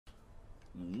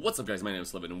What's up, guys? My name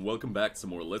is Levin, and welcome back to some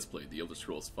more Let's Play The Elder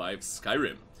Scrolls V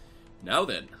Skyrim. Now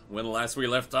then, when last we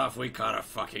left off, we caught a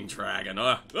fucking dragon.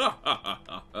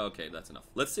 Okay, that's enough.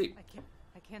 Let's see.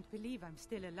 I can't believe I'm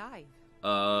still alive.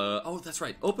 Oh, that's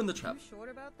right. Open the trap. You sure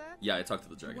about that? Yeah, I talked to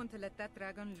the dragon. You want to let that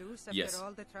dragon loose after Yes.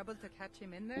 all the trouble to catch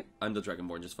him in there? I'm the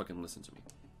Dragonborn, just fucking listen to me.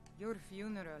 Your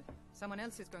funeral. Someone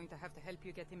else is going to have to help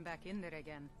you get him back in there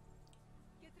again.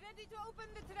 Get ready to open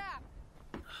the trap!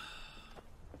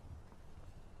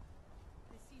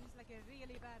 This seems like a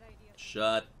really bad idea.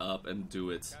 Shut up and do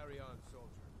it. Carry on, soldier.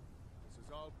 This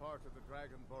is all part of the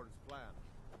Dragonborn's plan.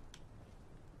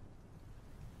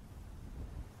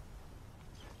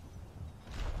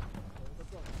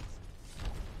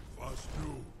 Was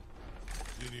du,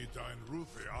 die dein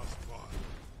Rufe erstmal.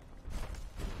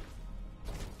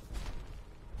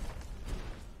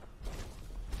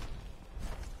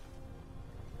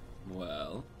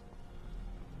 Well.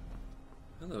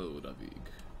 Hello, Davig.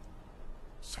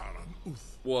 Saran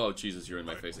Uth. Whoa, Jesus, you're in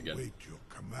my face again. Await your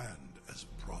command as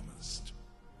promised.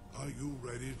 Are you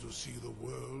ready to see the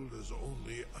world as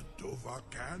only a Dova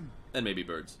can? And maybe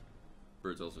birds.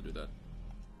 Birds also do that.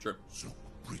 Sure.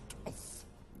 Zukbrit of.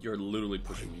 You're literally I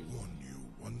pushing me. warn you,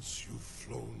 once you've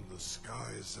flown the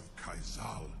skies of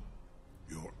Kaizal,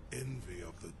 your envy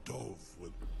of the Dove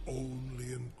will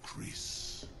only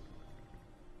increase.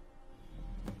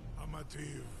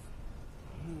 Amativ.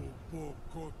 Oh,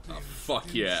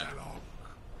 fuck yeah.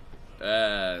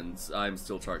 And I'm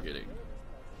still targeting.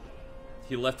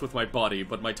 He left with my body,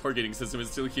 but my targeting system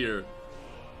is still here.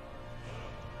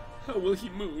 How will he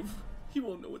move? He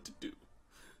won't know what to do.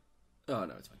 Oh,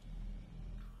 no, it's fine.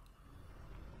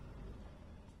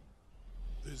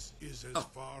 This is as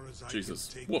far as Jesus.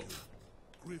 I can take Whoop.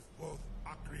 you. Grifboth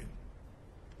Akrin.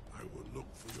 I will look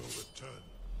for your return.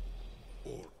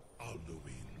 Or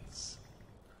Alduin's.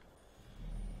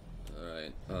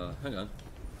 Alright, hang on.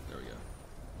 There we go.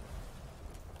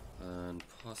 And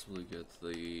possibly get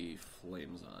the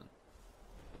flames on.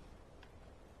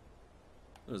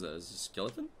 What is that? Is it a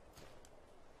skeleton?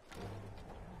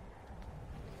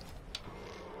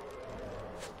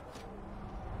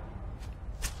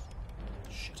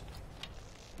 Shit.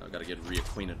 Now I gotta get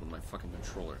reacquainted with my fucking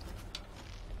controller.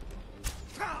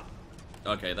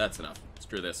 Okay, that's enough.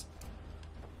 Screw this.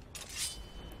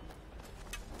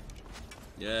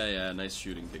 Yeah, nice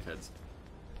shooting, dickheads.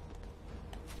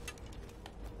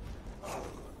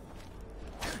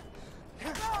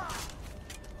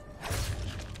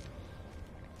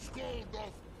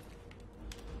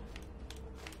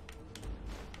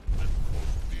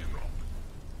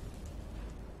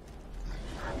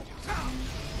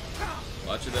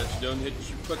 Watch it that you don't hit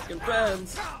your fucking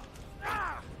friends.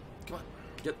 Come on,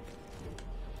 get.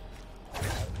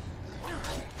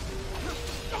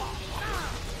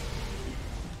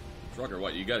 Drugger,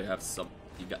 what? You gotta have some.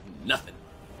 You got nothing.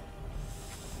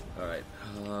 Alright,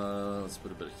 let's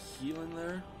put a bit of heal in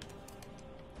there.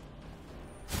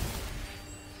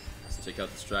 Let's take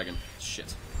out this dragon.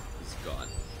 Shit, he's gone.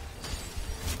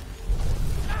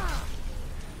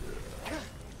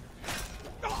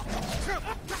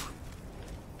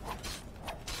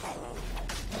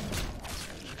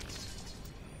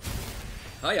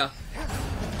 Hiya!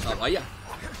 Oh, hiya!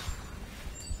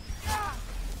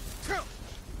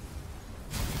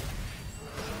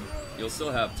 You'll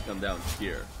still have to come down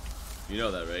here. You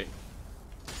know that, right?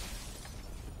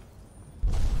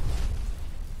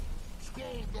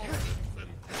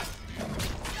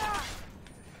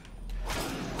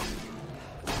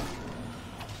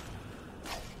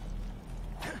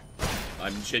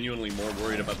 I'm genuinely more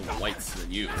worried about the whites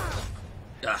than you.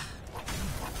 Ah.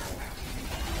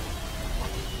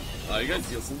 Oh, you guys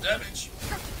deal some damage.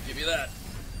 Give you that.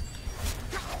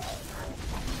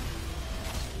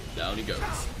 Down he goes.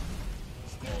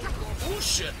 Oh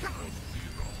shit!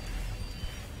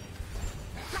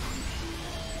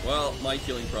 Well, my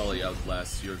healing probably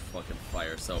outlasts your fucking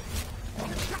fire, so.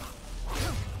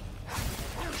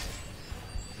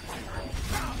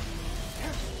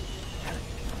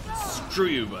 Screw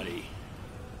you, buddy.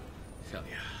 Hell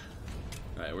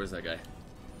yeah. Alright, where's that guy?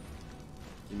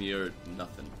 Give me your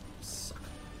nothing. Suck.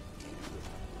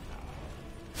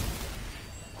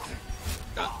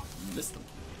 Ah, missed him.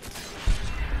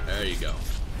 There you go.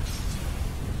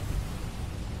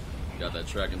 Got that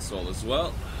dragon soul as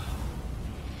well.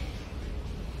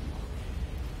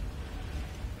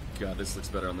 God, this looks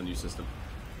better on the new system.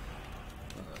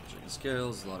 Dragon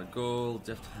scales, a lot of gold,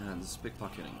 deft hands,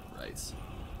 pickpocketing. Right.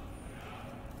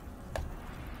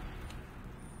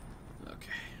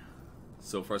 Okay.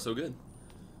 So far, so good.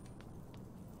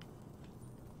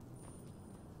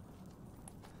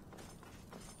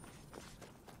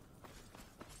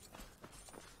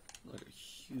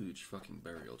 huge fucking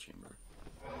burial chamber.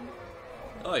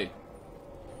 Oi!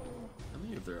 How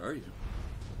many of there are you?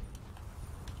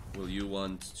 Will you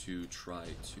want to try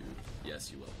to...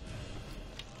 Yes, you will.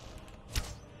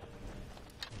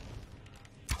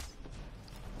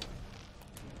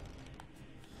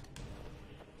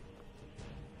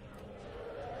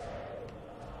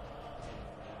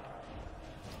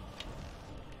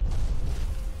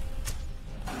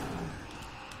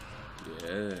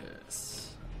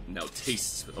 Yes. Now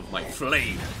taste of my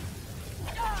flame.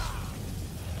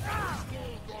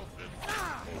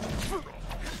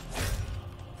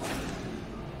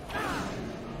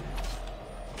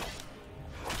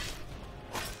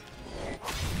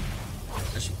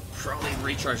 I should probably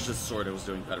recharge this sword. I was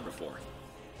doing better before.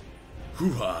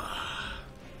 Hoo-ha!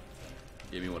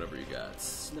 Give me whatever you got.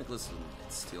 Necklace and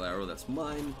steel arrow, that's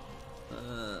mine.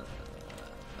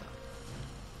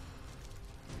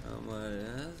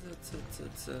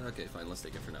 Okay, fine, let's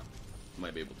take it for now.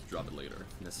 Might be able to drop it later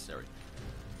if necessary.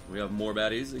 We have more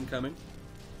baddies incoming.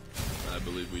 I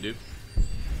believe we do.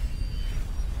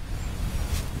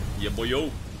 Yeah, boyo!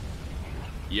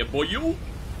 Yeah, boyo!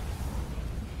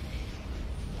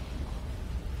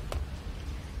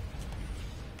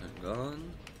 They're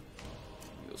gone.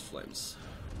 Those flames.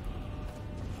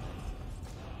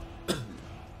 You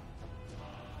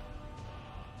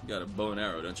got a bow and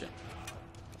arrow, don't you?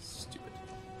 Stupid.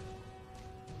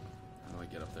 How do I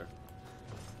get up there?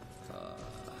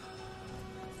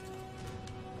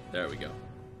 There we go.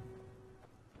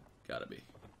 Gotta be.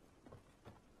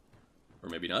 Or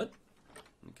maybe not?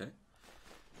 Okay.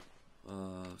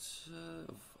 Oh,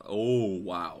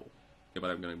 wow. Yeah, but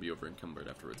I'm gonna be over encumbered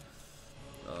afterwards.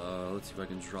 Let's see if I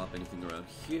can drop anything around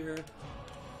here.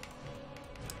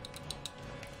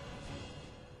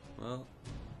 Well,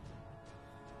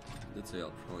 I did say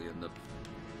I'll probably end up...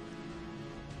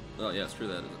 Oh, yeah, screw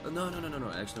that. No.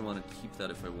 I actually want to keep that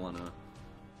if I want to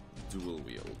dual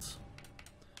wield.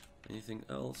 Anything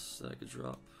else that I could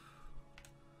drop?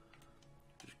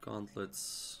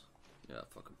 Gauntlets. Yeah,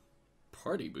 fuck them.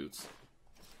 Party boots.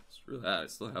 Screw that. I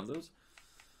still have those.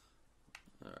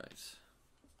 Alright.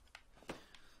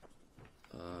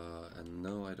 And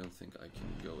no, I don't think I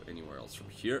can go anywhere else from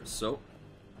here, so...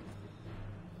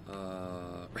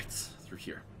 right, through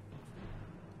here.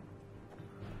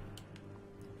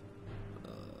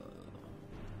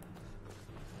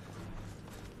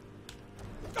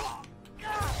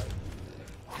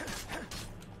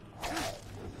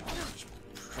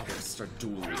 Probably start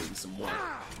dual wielding some more.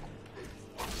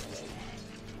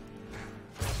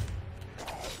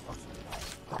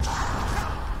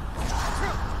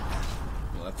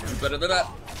 We'll have to do better than that.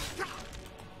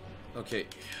 Okay,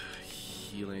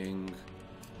 healing.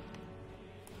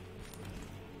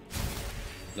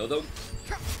 No, though.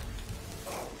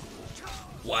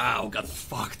 Wow, got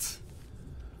fucked.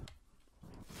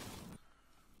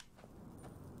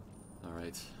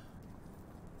 Alright.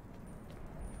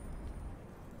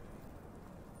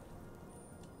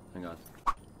 Hang on.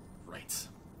 Right.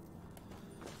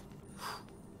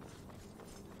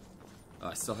 Oh,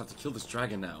 I still have to kill this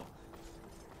dragon now.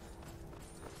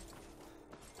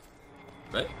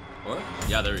 Right? Or?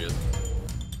 Yeah, there he is.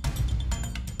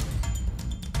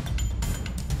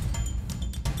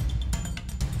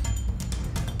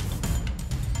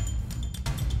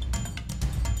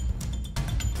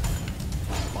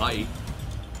 Bye.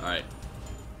 Alright.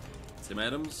 Same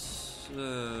items?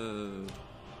 No,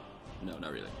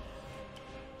 not really.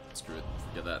 Screw it.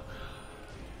 Forget that.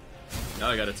 Now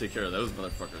I gotta take care of those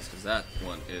motherfuckers, because that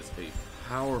one is a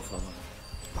powerful one.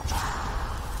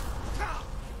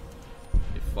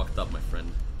 You fucked up, my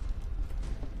friend.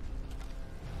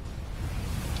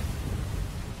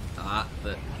 Ah,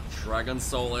 the dragon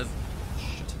soul is...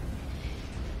 Shit.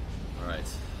 Alright.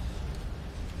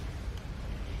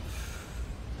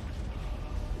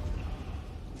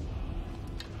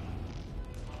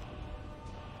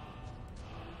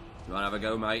 You wanna have a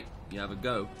go, mate? You have a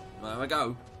go. You wanna have a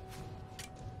go?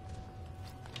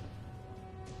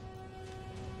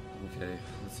 Okay,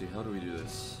 let's see, how do we do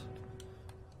this? I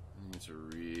need to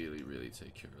really, really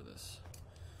take care of this.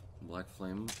 Black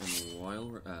flame, and while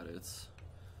we're at it,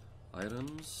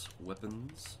 items,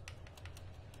 weapons.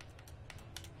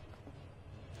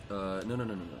 No.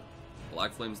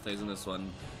 Black flame stays in this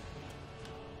one.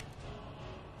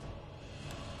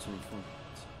 24.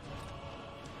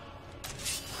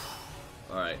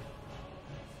 Alright.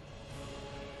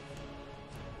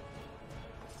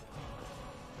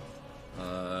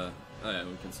 Oh yeah,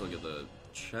 we can still get the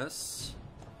chests.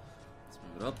 Let's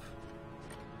move it up.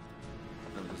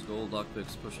 Have this gold,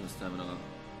 lockpicks, pushing stamina.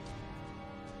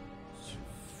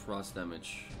 Frost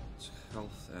damage. It's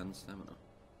health and stamina.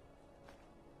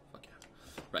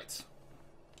 Right.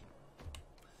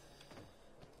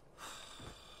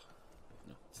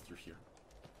 No, it's through here.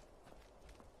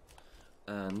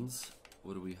 And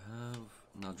what do we have?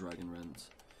 Not Dragon Rend.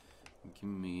 Give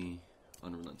me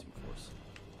Unrelenting Force.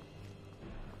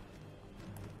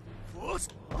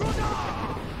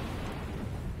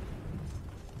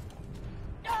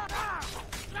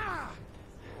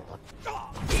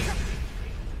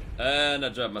 And I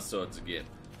dropped my swords again.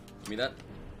 Give me that.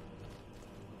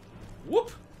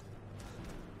 Whoop!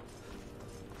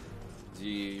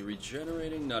 The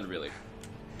regenerating? Not really.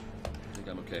 I think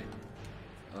I'm okay.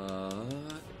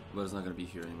 But it's not gonna be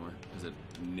here anymore, is it?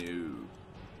 No.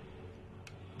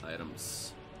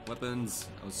 Items. Weapons.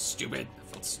 I was stupid. I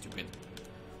felt stupid.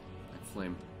 Like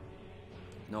flame.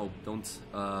 No, don't.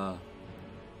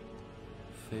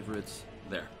 Favorite.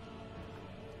 There.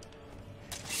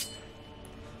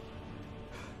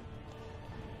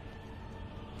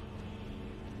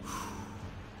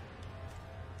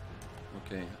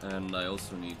 Okay, and I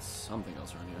also need something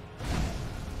else around here.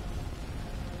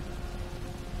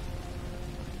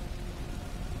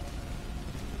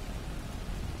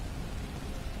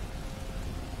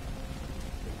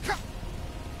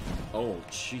 Oh,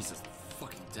 Jesus. The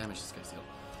fucking damage this guy's dealt.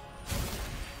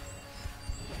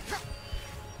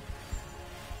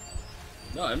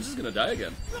 No, I'm just gonna die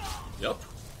again. Yep.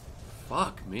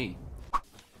 Fuck me.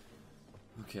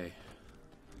 Okay.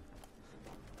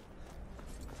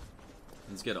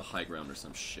 Let's get a high ground or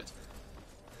some shit.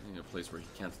 I need a place where he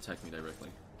can't attack me directly.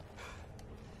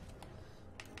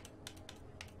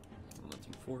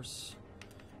 Relenting Force.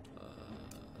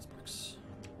 Sparks.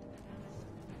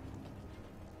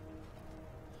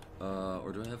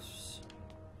 Or do I have...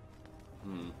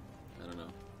 I don't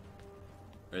know.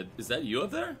 Is that you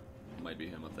up there? It might be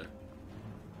him up there.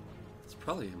 It's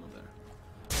probably him up there.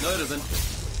 No, it isn't.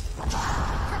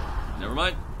 Never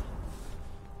mind.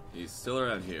 He's still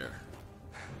around here.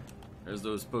 There's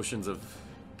those potions of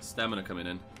stamina coming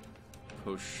in.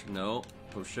 No.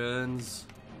 Potions.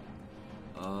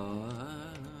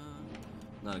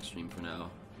 Not extreme for now.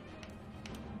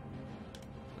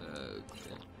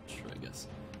 Okay. Sure, I guess.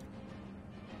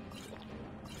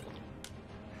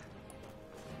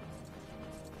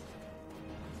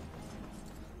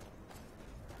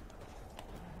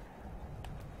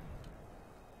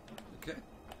 Okay.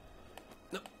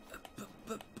 No.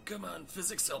 Come on,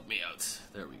 physics, help me out.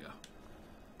 There we go.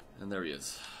 And there he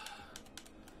is.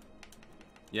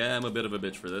 Yeah, I'm a bit of a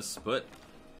bitch for this, but...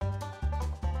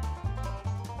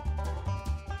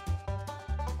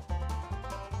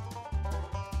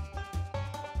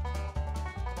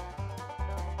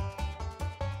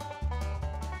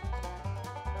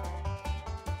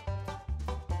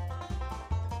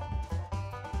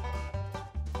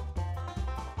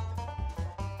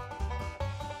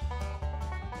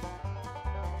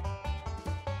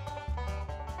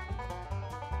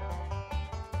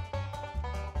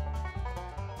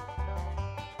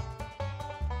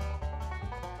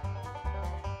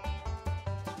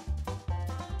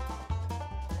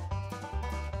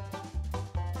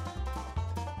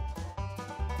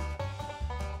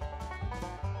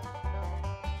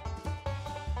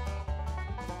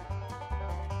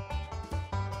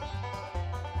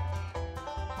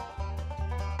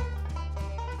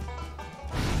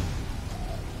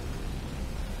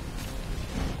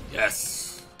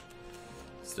 Yes!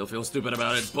 Still feel stupid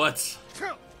about it, but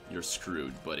you're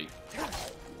screwed, buddy.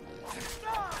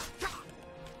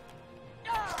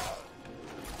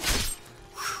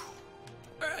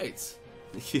 Alright.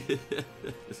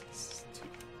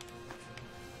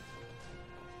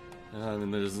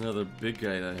 And there's another big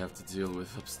guy that I have to deal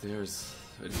with upstairs.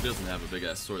 He doesn't have a big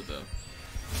ass sword though,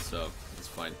 so it's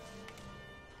fine.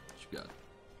 What you got?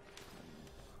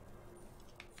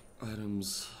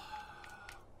 Items.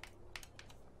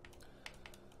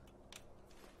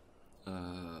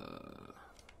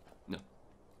 No.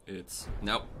 It's...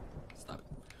 No. Stop it.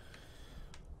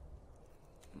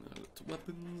 No, it's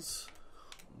weapons,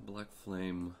 Black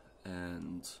Flame,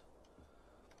 and...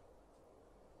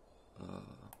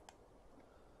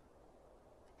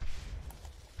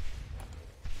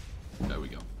 There we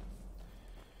go.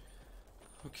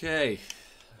 Okay.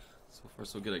 So far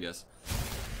so good, I guess.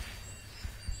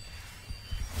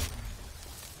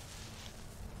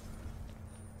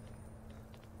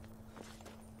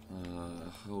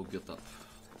 I'll get up.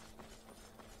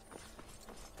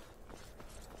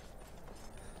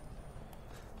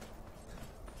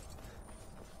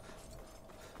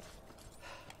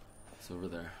 It's over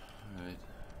there. Alright.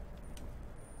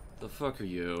 The fuck are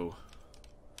you?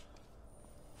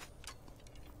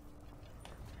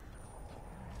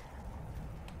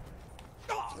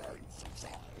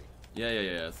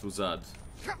 Yeah. Thuzad.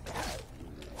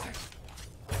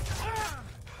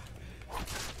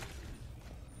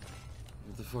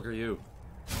 What the fuck are you?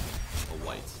 Oh,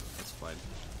 white. That's fine.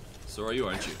 So are you,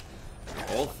 aren't you?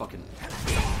 You're all fucking...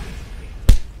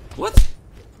 What?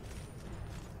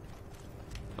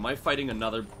 Am I fighting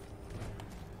another...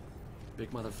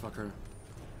 big motherfucker?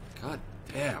 God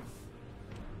damn.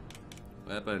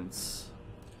 Weapons.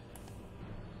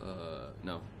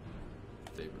 No.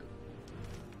 Favorite.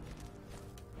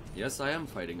 Yes, I am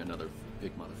fighting another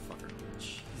big motherfucker.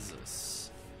 Jesus.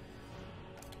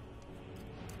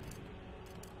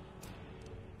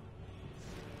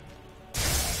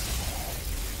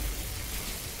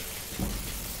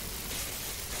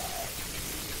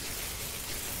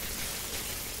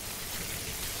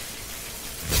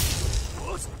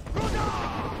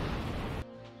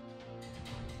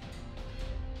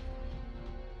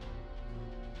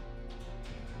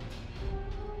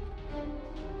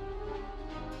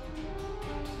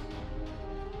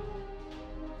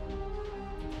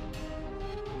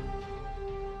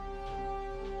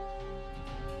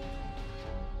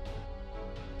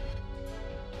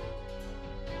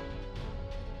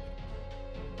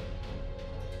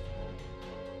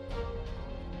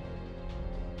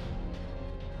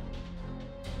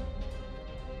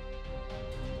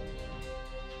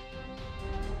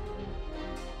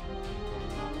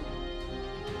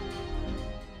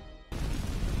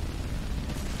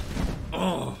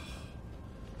 Oh,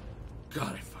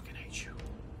 God, I fucking hate you.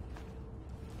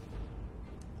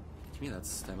 Give me that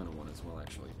stamina one as well,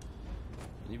 actually.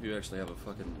 Any of you actually have a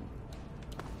fucking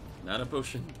mana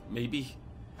potion? Maybe?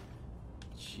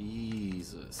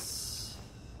 Jesus.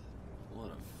 What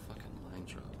a fucking line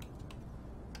drop.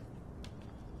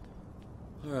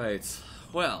 Alright,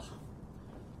 well,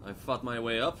 I fought my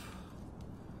way up.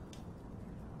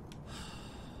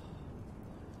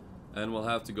 And we'll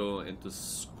have to go into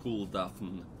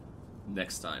Skuldafn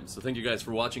next time. So thank you guys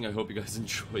for watching. I hope you guys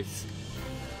enjoyed.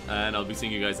 And I'll be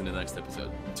seeing you guys in the next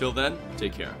episode. Until then,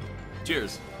 take care.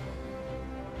 Cheers.